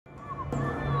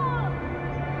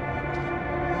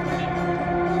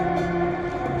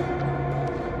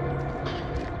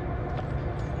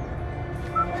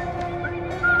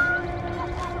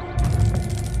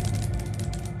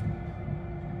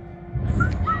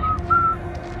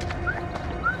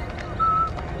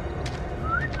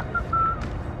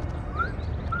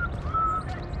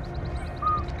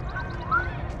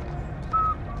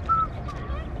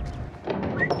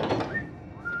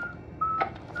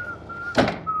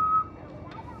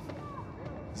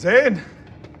زين،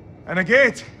 أنا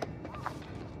جيت.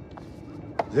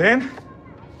 زين؟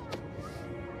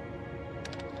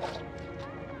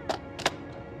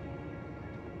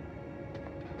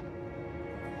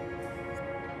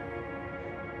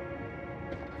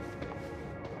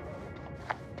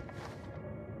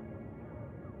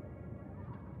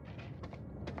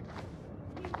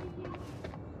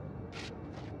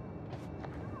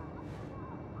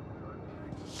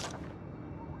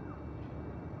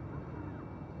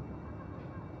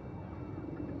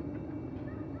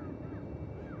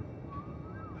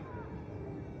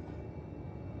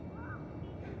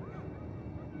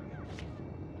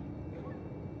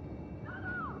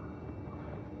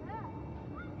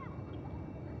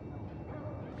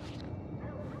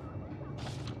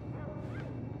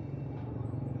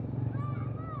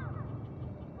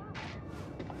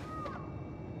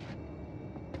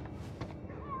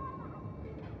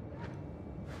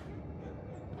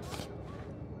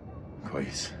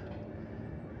 كويس.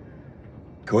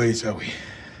 كويس أوي.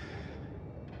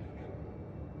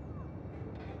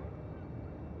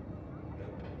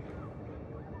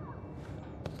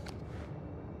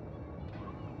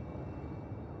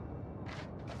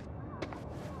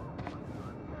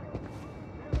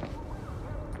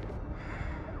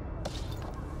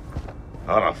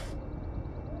 عرف.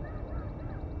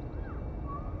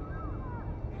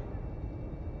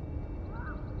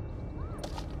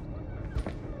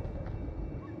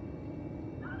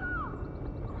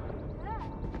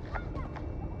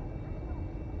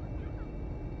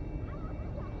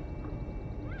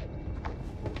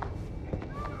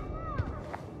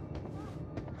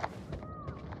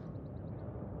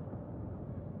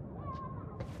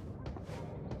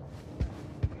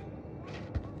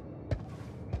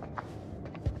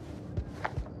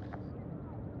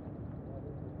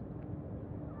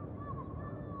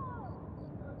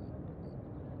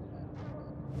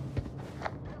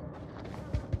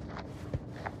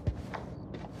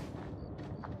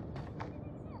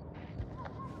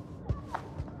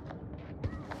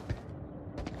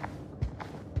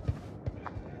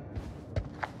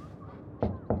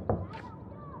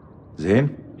 زين؟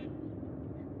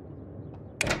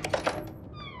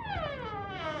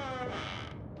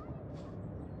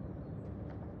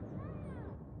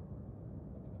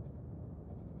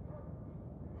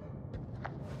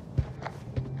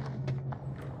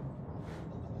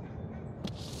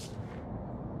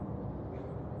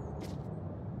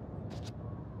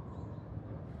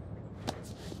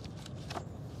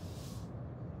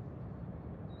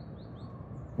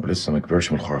 ولسه ما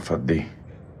كبرش من الخرافات دي.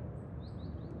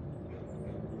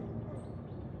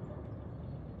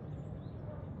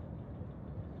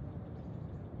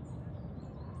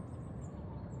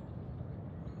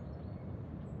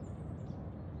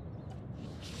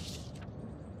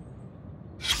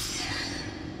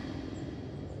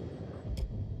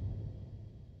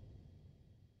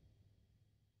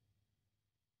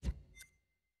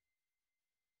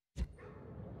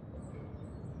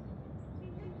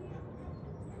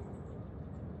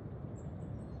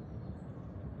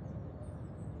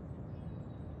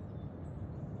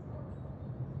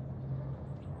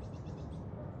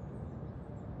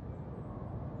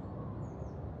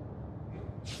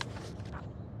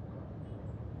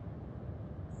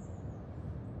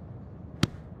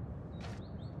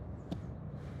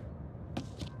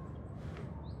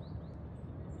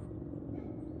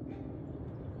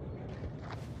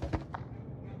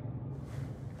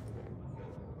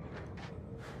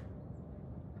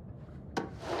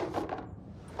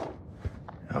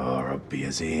 يا رب يا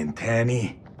زين،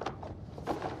 تاني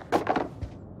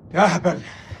يا هبل.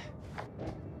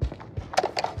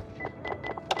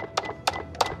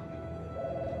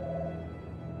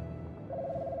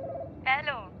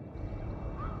 الو.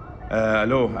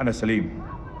 الو، انا سليم.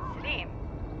 سليم؟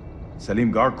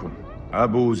 سليم جاركم،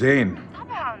 ابو زين.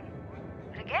 طبعا.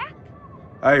 رجعت؟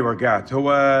 ايوه رجعت.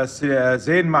 هو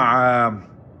زين مع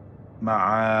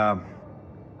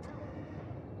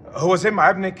هو زين مع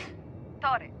ابنك؟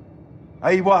 طارق.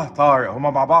 ايوه طارق، هما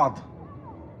مع بعض.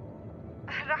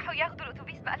 راحوا ياخدوا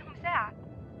الاتوبيس بقالهم ساعة.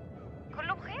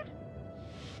 كله بخير؟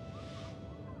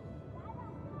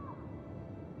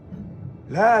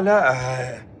 لا لا،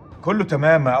 كله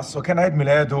تمام. اصله كان عيد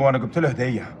ميلاده وانا جبت له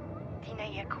هديه. دي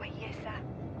نية كويسة.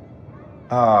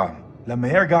 لما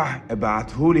يرجع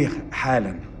ابعتهولي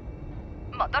حالا.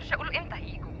 ما اقدرش اقول امتى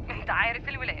هيجوا، انت عارف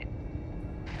الولاد.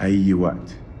 اي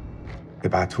وقت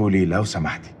ابعتهولي لو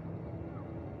سمحتي.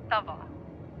 طبعا.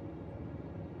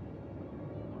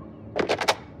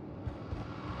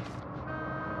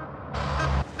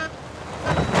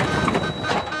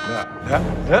 لا لا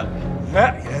لا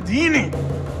لا يا ديني،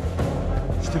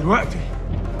 مش دلوقتي.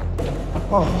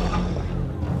 أوه.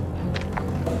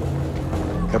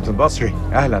 كابتن بصري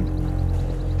أهلا.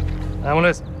 يا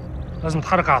ملازم، لازم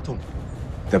نتحرك على طول.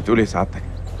 أنت بتقول إيه سعادتك؟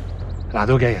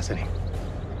 العدو جاي يا سليم،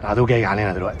 العدو جاي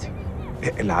علينا دلوقتي.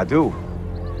 العدو؟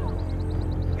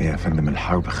 إيه يا فندم،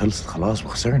 الحرب خلصت خلاص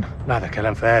وخسرنا. لا ده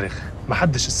كلام فارغ،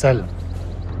 محدش استسلم.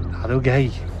 العدو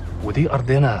جاي ودي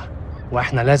أرضنا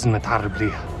وإحنا لازم نتعرب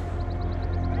ليها.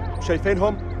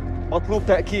 شايفينهم؟ مطلوب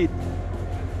تأكيد.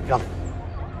 يلا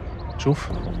شوف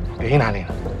جايين علينا.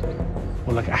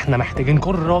 بقول لك احنا محتاجين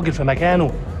كل راجل في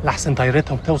مكانه لحسن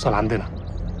طيارتهم توصل عندنا.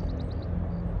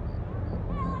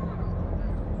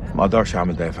 ما أقدرش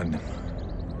أعمل ده يا فندم،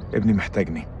 ابني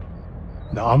محتاجني.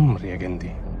 ده أمر يا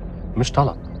جندي مش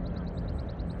طلب،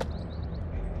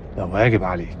 ده واجب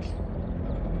عليك.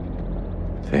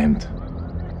 فهمت.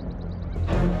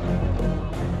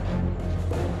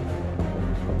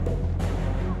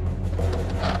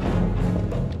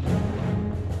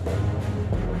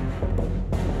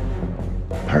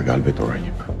 هرجع البيت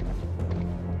قريب.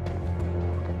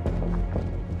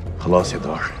 خلاص يا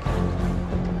دار،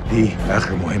 دي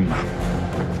آخر مهمة.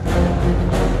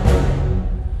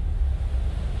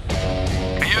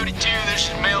 Coyote 2, this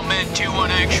is Mailman 2-1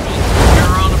 actual.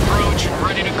 We're on approach and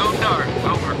ready to go dark.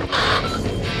 Over.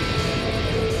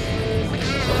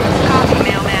 Copy,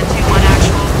 Mailman 2-1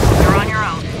 actual. You're on your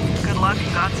own. Good luck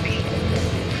and Godspeed.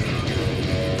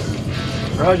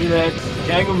 Roger that.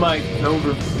 Tango Mike,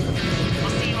 over.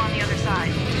 We'll see you on the other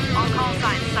side. All call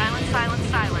signs, silence, silence,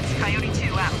 silence. Coyote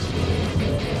 2 out.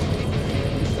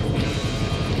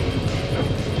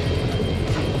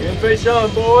 Get face on,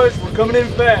 boys. We're coming in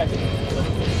fast.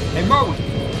 Hey, Merwin.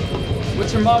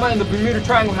 What's your mama and the Bermuda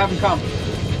Triangle have in common?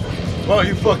 Why are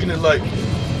you fucking enlightened?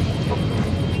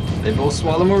 They both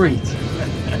swallow Marines.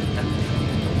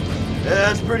 Yeah,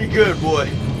 that's pretty good, boy.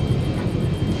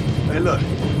 Hey, look,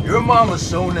 your mama's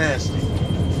so nasty.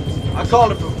 I called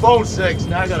her for phone sex,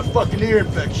 now I got a fucking ear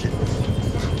infection.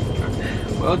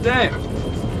 Well, damn.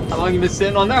 How long you been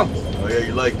sitting on that one? Oh, yeah,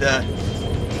 you like that?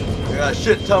 I got a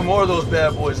shit ton more of those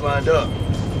bad boys lined up.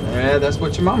 Yeah, that's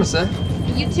what your mama said.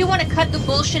 You two want to cut the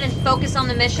bullshit and focus on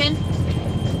the mission?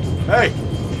 Hey,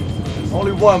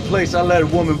 only one place I let a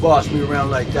woman boss me around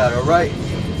like that, all right?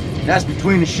 That's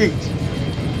between the sheets.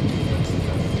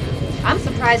 I'm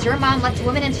surprised your mom lets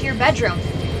women into your bedroom.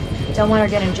 Don't want her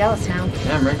getting jealous now.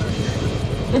 Damn right.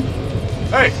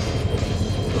 Hey,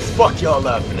 the fuck y'all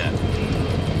laughing at?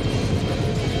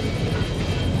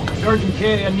 Sergeant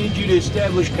K, I need you to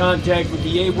establish contact with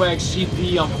the AWACS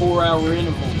CP on 4-hour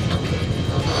intervals.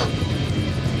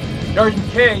 Sergeant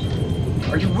K,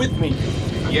 are you with me?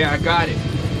 Yeah, I got it.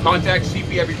 Contact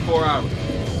CP every 4 hours.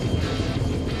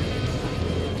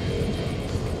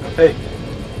 Hey,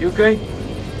 you okay?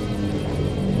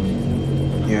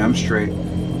 Yeah, I'm straight.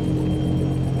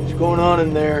 What's going on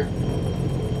in there?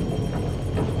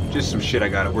 Just some shit I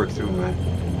gotta work through, man.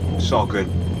 It's all good.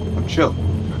 I'm chill.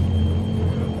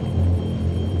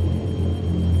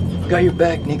 Got your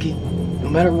back, Nikki. No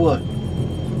matter what.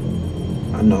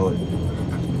 I know it.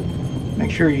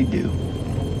 Make sure you do.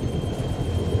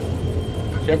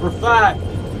 Semper Fi.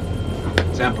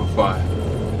 Semper Fi.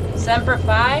 Semper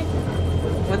Fi?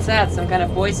 What's that, some kind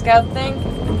of Boy Scout thing?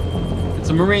 It's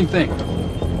a Marine thing.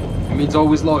 It means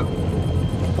always loyal.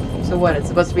 So what, it's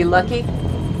supposed to be lucky?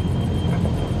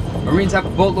 Marines have a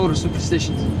boatload of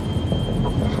superstitions.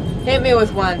 Hit me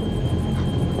with one.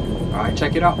 Alright,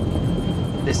 check it out.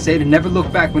 They say to never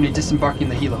look back when you're disembarking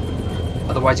the helo.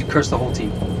 Otherwise you curse the whole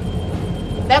team.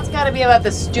 That's gotta be about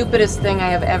the stupidest thing I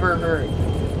have ever heard.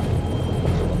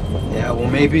 Yeah, well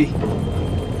maybe.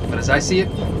 But as I see it,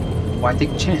 why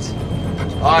take a chance?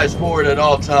 Eyes forward at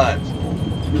all times.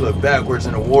 You look backwards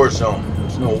in a war zone.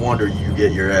 It's no wonder you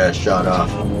get your ass shot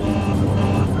off.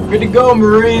 Good to go,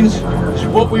 Marines. This is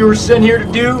what we were sent here to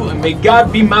do, and may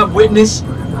God be my witness.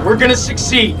 We're gonna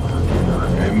succeed.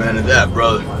 Amen to that,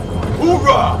 brother.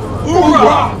 Hoorah!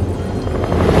 Hoorah!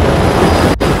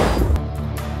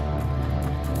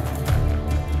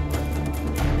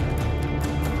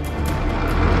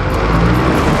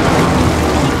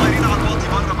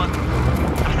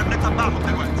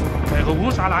 ما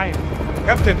يغوموش على العين.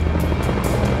 كابتن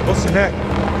بص هناك.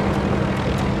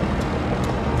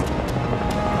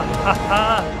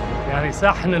 يعني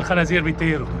صحن الخنازير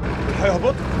بيطيروا.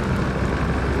 هيهبطوا.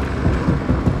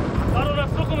 حضروا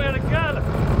نفسكم يا رجاله.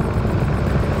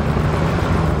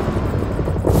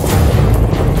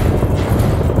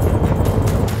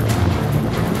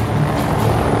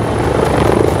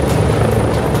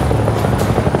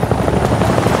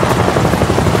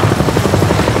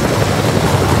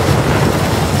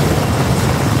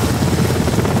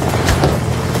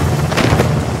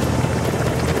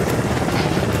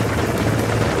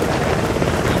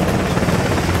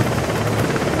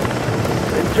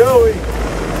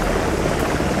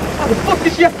 fuck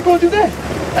did she have to go and do that?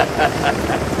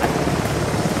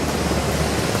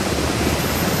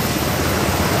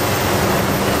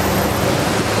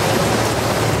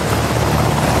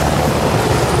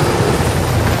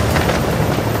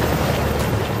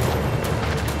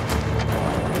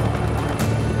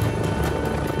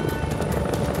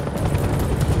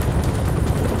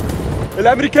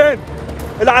 الامريكان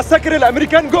العساكر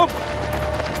الامريكان جم.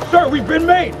 Sir, we've been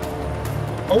made.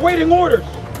 Awaiting orders.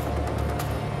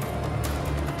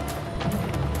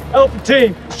 Alpha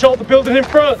team, assault the building in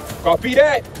front. Copy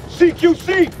that.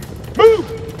 CQC, move!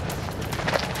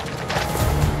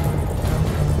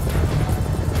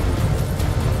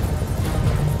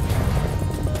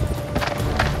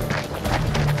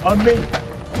 On me.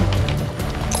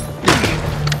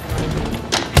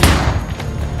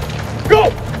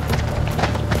 Go!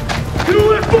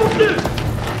 Do it, forces!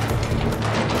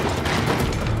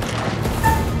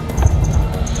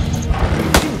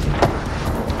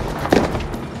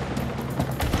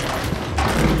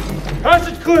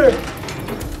 Passage clear!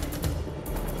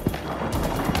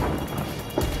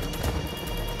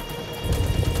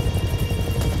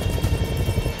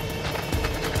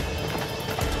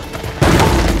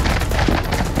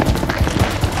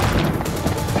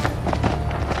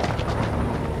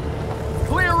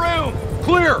 Clear room!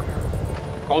 Clear!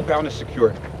 Compound is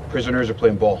secure. Prisoners are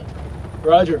playing ball.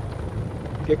 Roger.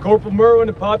 Get Corporal Merwin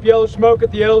to pop yellow smoke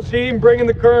at the LZ and bring in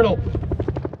the Colonel.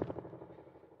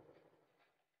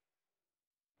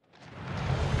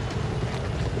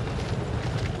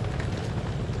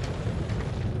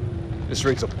 This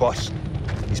raid's a bust.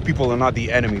 These people are not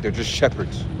the enemy, they're just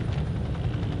shepherds.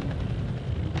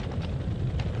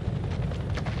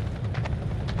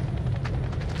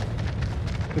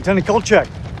 Lieutenant Kolchak,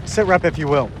 sit rep if you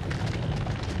will.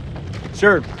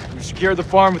 Sir, we secured the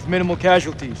farm with minimal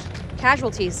casualties.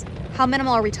 Casualties? How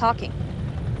minimal are we talking?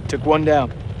 Took one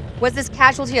down. Was this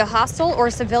casualty a hostile or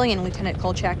a civilian, Lieutenant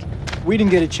Kolchak? We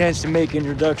didn't get a chance to make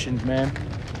introductions, ma'am.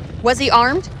 Was he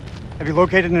armed? Have you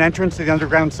located an entrance to the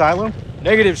underground silo?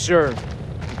 Negative, sir.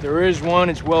 If there is one,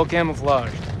 it's well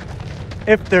camouflaged.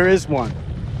 If there is one.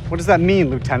 What does that mean,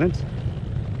 Lieutenant?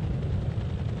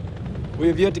 We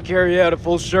have yet to carry out a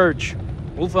full search.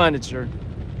 We'll find it, sir.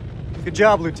 Good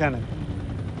job, Lieutenant.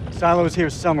 Silo is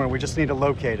here somewhere, we just need to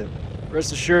locate it.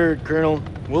 Rest assured, Colonel,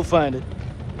 we'll find it.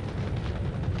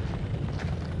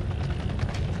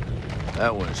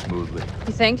 That went smoothly.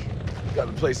 You think? Got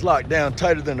the place locked down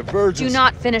tighter than a virgin's. Do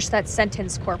not finish that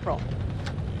sentence, Corporal.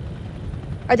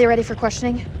 Are they ready for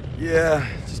questioning? Yeah,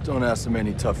 just don't ask them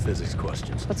any tough physics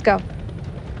questions. Let's go.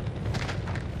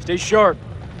 Stay sharp.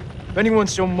 If anyone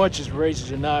so much as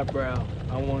raises an eyebrow,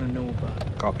 I want to know about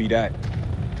it. Copy that.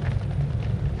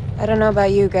 I don't know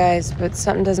about you guys, but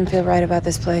something doesn't feel right about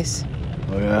this place.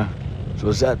 Oh yeah? So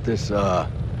is that this,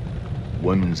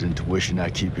 women's intuition I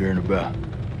keep hearing about?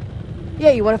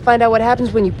 Yeah, you want to find out what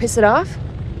happens when you piss it off?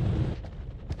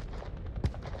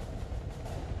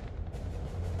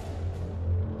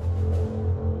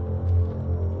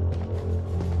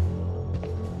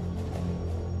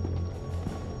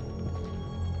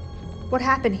 What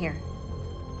happened here?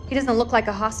 He doesn't look like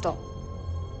a hostile.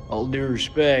 All due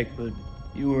respect, but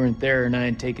you weren't there and I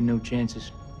ain't taking no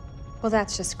chances. Well,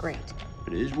 that's just great.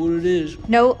 It is what it is.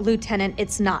 No, Lieutenant,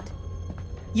 it's not.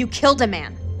 You killed a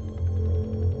man.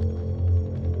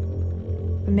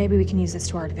 But maybe we can use this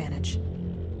to our advantage.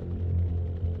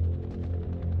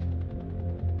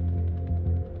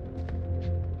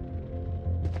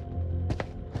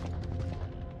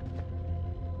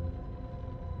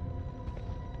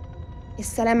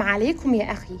 السلام عليكم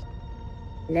يا أخي.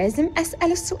 لازم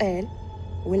أسأل السؤال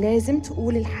ولازم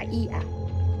تقول الحقيقة.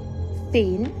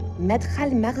 فين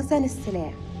مدخل مخزن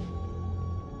السلاح؟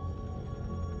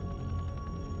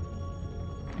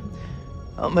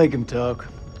 I'll make him talk.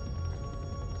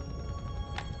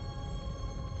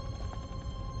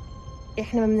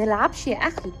 إحنا ما بنلعبش يا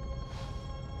أخي.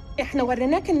 إحنا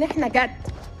وريناك إن إحنا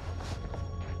جد.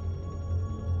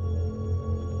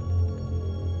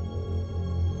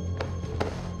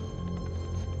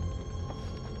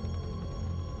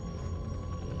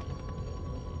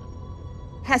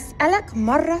 هسألك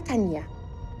مرة تانية.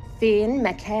 فين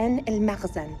مكان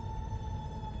المخزن؟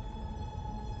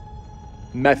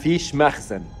 مفيش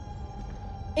مخزن.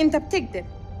 أنت بتكذب.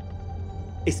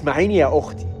 اسمعيني يا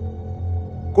أختي.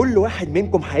 كل واحد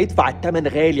منكم هيدفع الثمن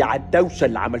غالي على الدوشة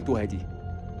اللي عملتوها دي.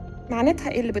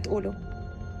 معناتها إيه اللي بتقوله؟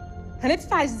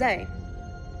 هندفع إزاي؟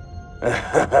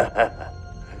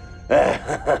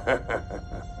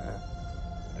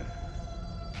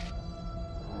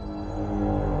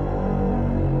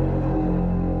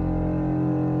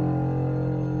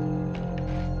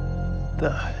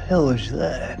 The hell is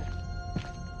that?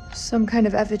 Some kind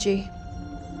of effigy.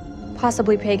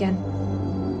 Possibly pagan.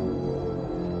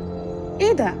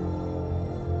 ايه ده؟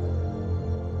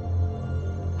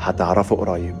 هتعرفه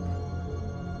قريب.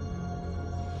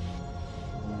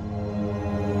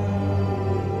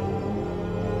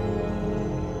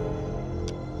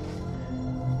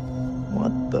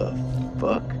 What the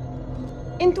fuck?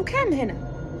 انتوا كام هنا؟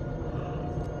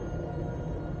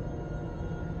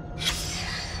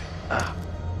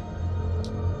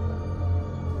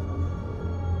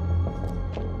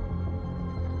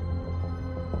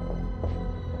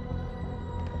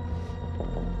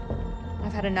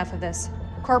 I've had enough of this.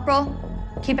 Corporal,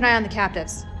 keep an eye on the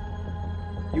captives.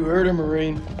 You heard her,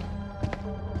 Marine.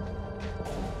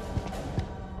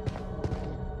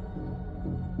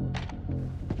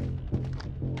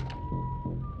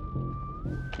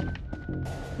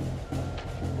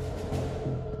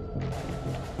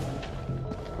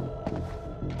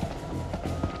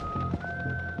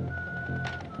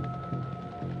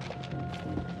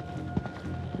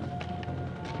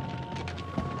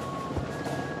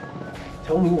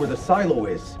 Tell me where the silo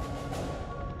is.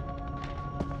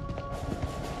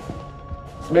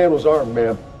 This man was armed,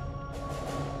 ma'am.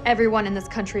 Everyone in this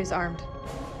country is armed.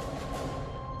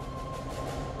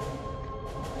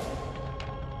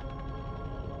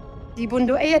 دي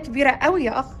بندقية كبيرة قوي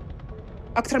يا أخ.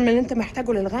 أكتر من اللي أنت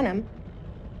محتاجه للغنم.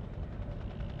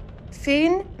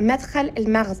 فين مدخل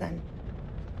المخزن؟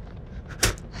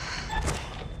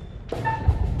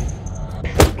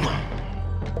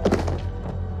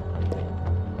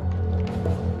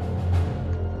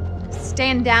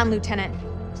 Stand down, Lieutenant.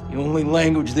 It's the only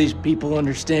language these people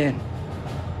understand.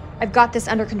 I've got this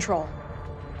under control.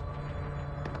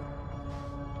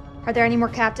 Are there any more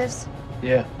captives?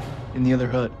 Yeah, in the other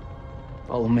hut.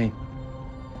 Follow me.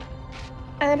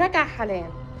 أنا راجع حاليا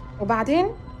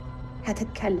وبعدين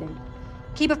هتتكلم.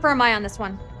 Keep a firm eye on this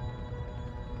one.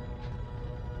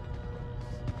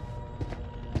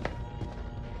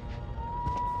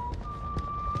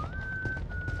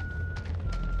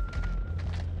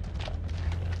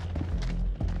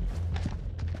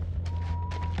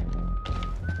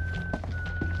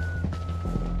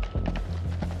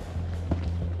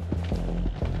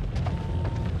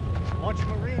 I want you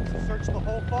Marines to search the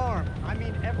whole farm. I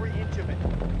mean every inch of it.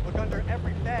 Look under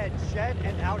every bed, shed,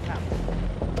 and outhouse.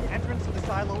 The entrance to the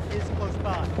silo is close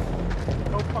by.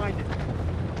 Go find it.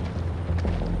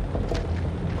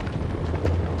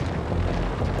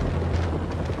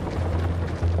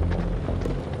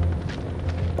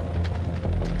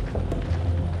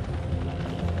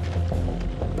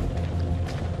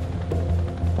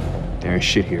 There's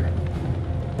shit here.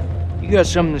 You got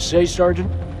something to say,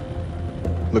 Sergeant?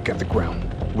 Look at the ground.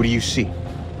 What do you see?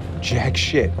 Jack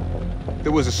shit.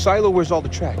 There was a silo, where's all the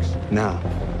tracks? Nah.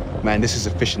 Man, this is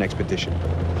a fishing expedition.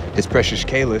 His precious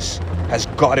Kalis has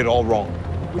got it all wrong.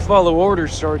 We follow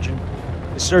orders, Sergeant.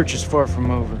 The search is far from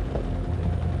over.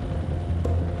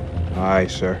 Aye,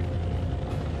 sir.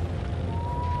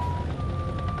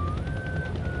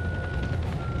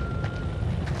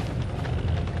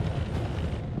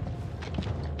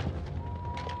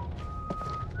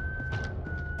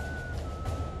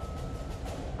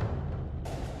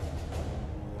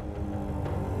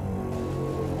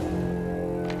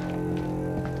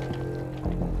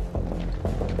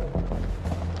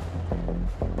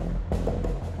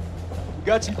 We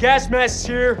got some gas masks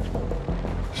here.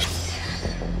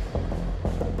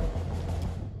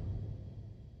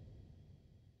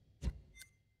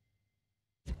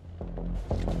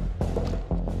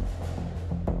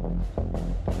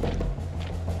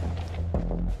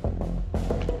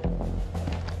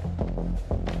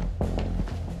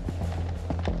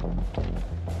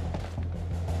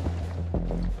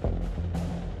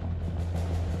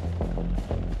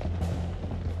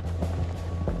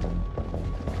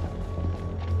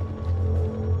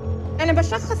 أنا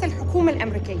بشخص الحكومة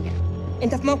الأمريكية.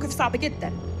 أنت في موقف صعب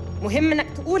جدا. مهم إنك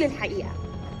تقول الحقيقة.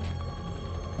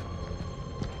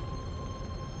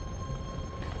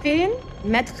 فين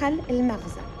مدخل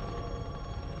المخزن؟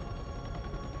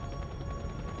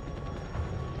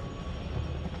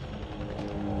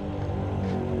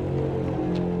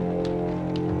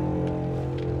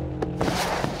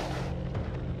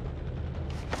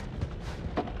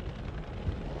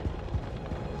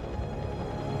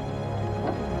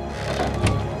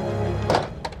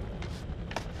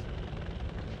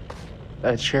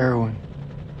 That's heroin.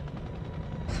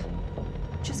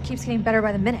 Just keeps getting better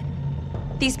by the minute.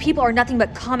 These people are nothing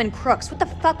but common crooks. What the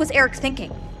fuck was Eric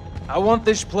thinking? I want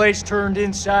this place turned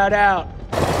inside out.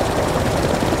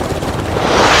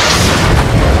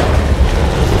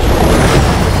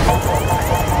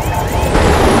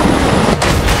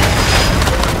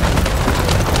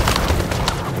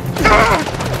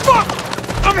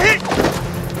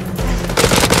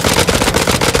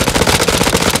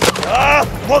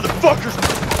 motherfuckers!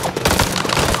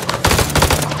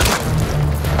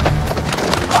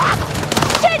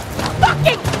 Shit!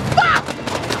 Fucking fuck!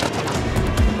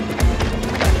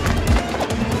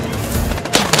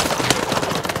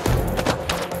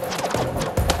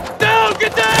 Down!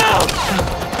 Get down!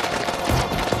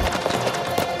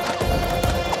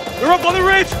 They're up on the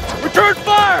ridge! Return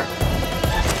fire!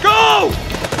 Go!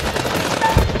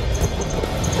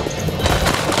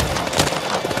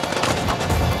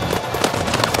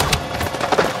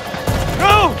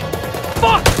 No!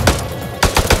 Fuck!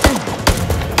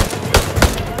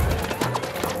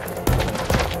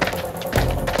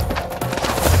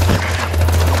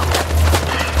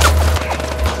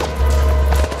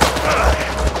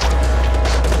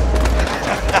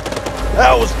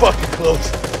 That was fucking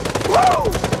close. Woo!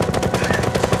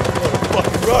 What a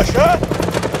fucking rush, huh?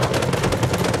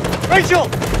 Rachel!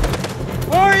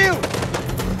 Where are you?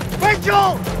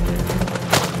 Rachel!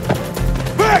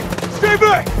 Back! Stay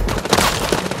back!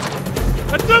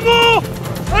 قدموا!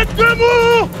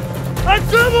 قدموا!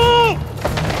 قدموا!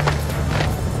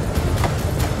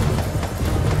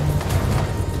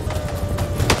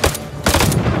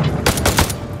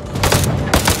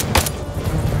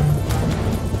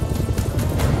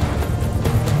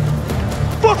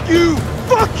 Fuck you!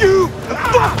 Fuck you!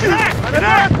 Fuck you!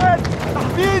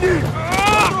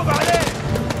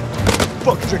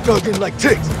 Fuckers are dug in like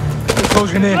ticks. They're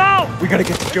closing in. We gotta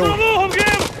get to Joey. اضربوهم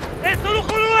جيم اقتلوا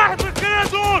كل واحد من الكنائس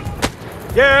دول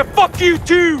Yeah, fuck you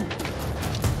too!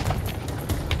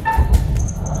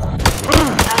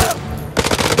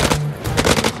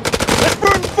 Let's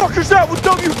burn the fuckers out with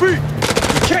WB!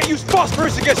 You can't use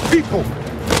phosphorus against people!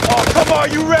 Oh, come on,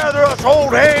 you rather us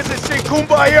hold hands and sing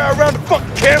Kumbaya around the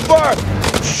fucking campfire?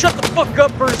 Shut the fuck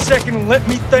up for a second and let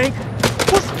me think.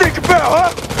 What's to think about,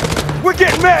 huh? We're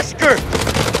getting massacred!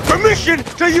 Permission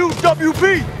to use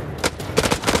WB!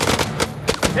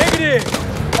 Negative!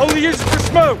 Only use it for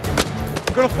smoke.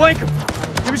 I'm gonna flank him.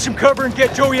 Give me some cover and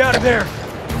get Joey out of there.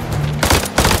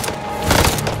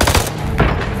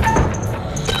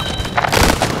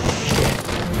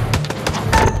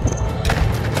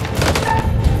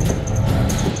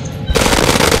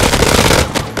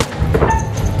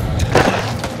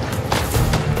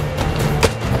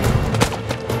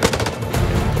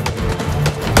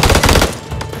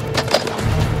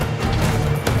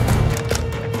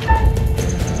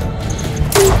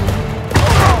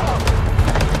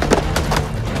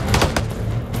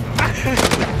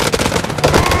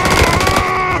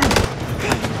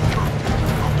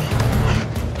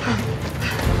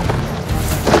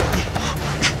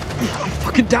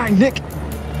 Fucking dying, Nick.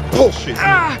 Bullshit.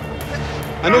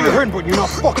 I know you're hurting, but you're not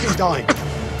fucking dying.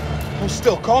 Hold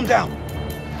still, calm down.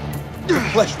 Your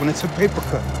flesh when it's a paper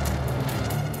cut.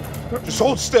 Just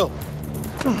hold still.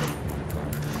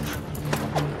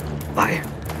 Liar.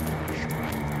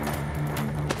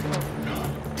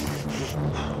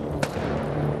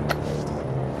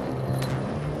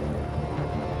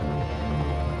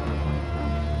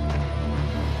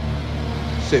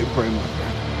 Say a prayer, my friend.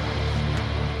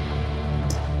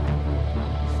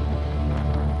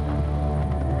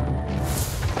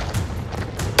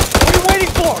 What are you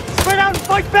waiting for? Spread out and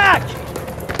fight back!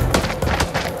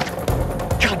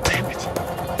 God damn it.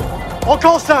 All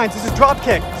call signs, this is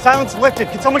Dropkick. Silence lifted.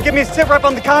 Can someone give me a sit rep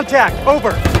on the contact?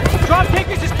 Over. Dropkick,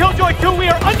 this is Killjoy 2. We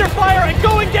are under fire and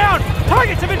going down.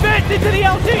 Targets have advanced into the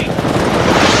LZ.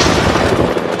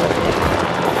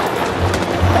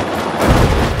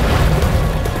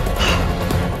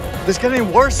 This get any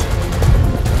worse?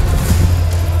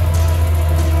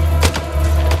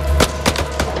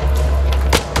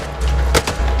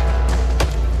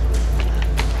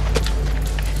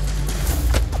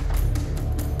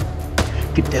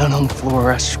 Get down on the floor,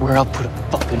 or I swear I'll put a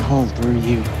fucking hole through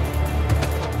you.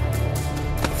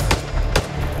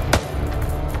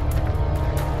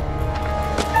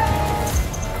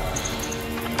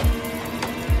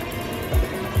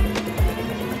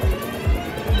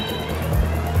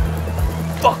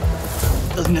 Fuck!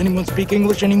 Doesn't anyone speak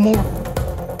English anymore?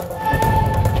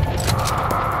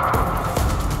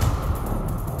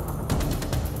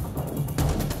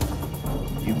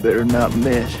 You better not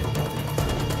miss.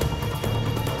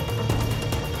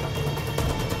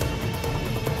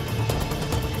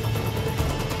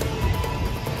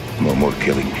 No more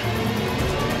killing.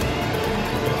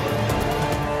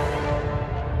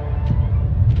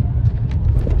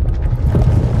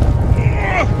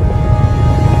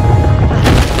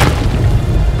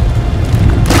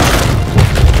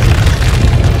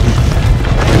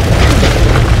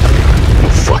 No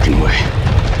fucking way.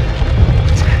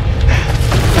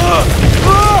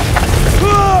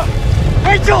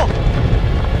 Rachel!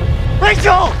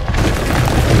 Rachel!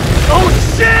 Oh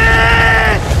shit!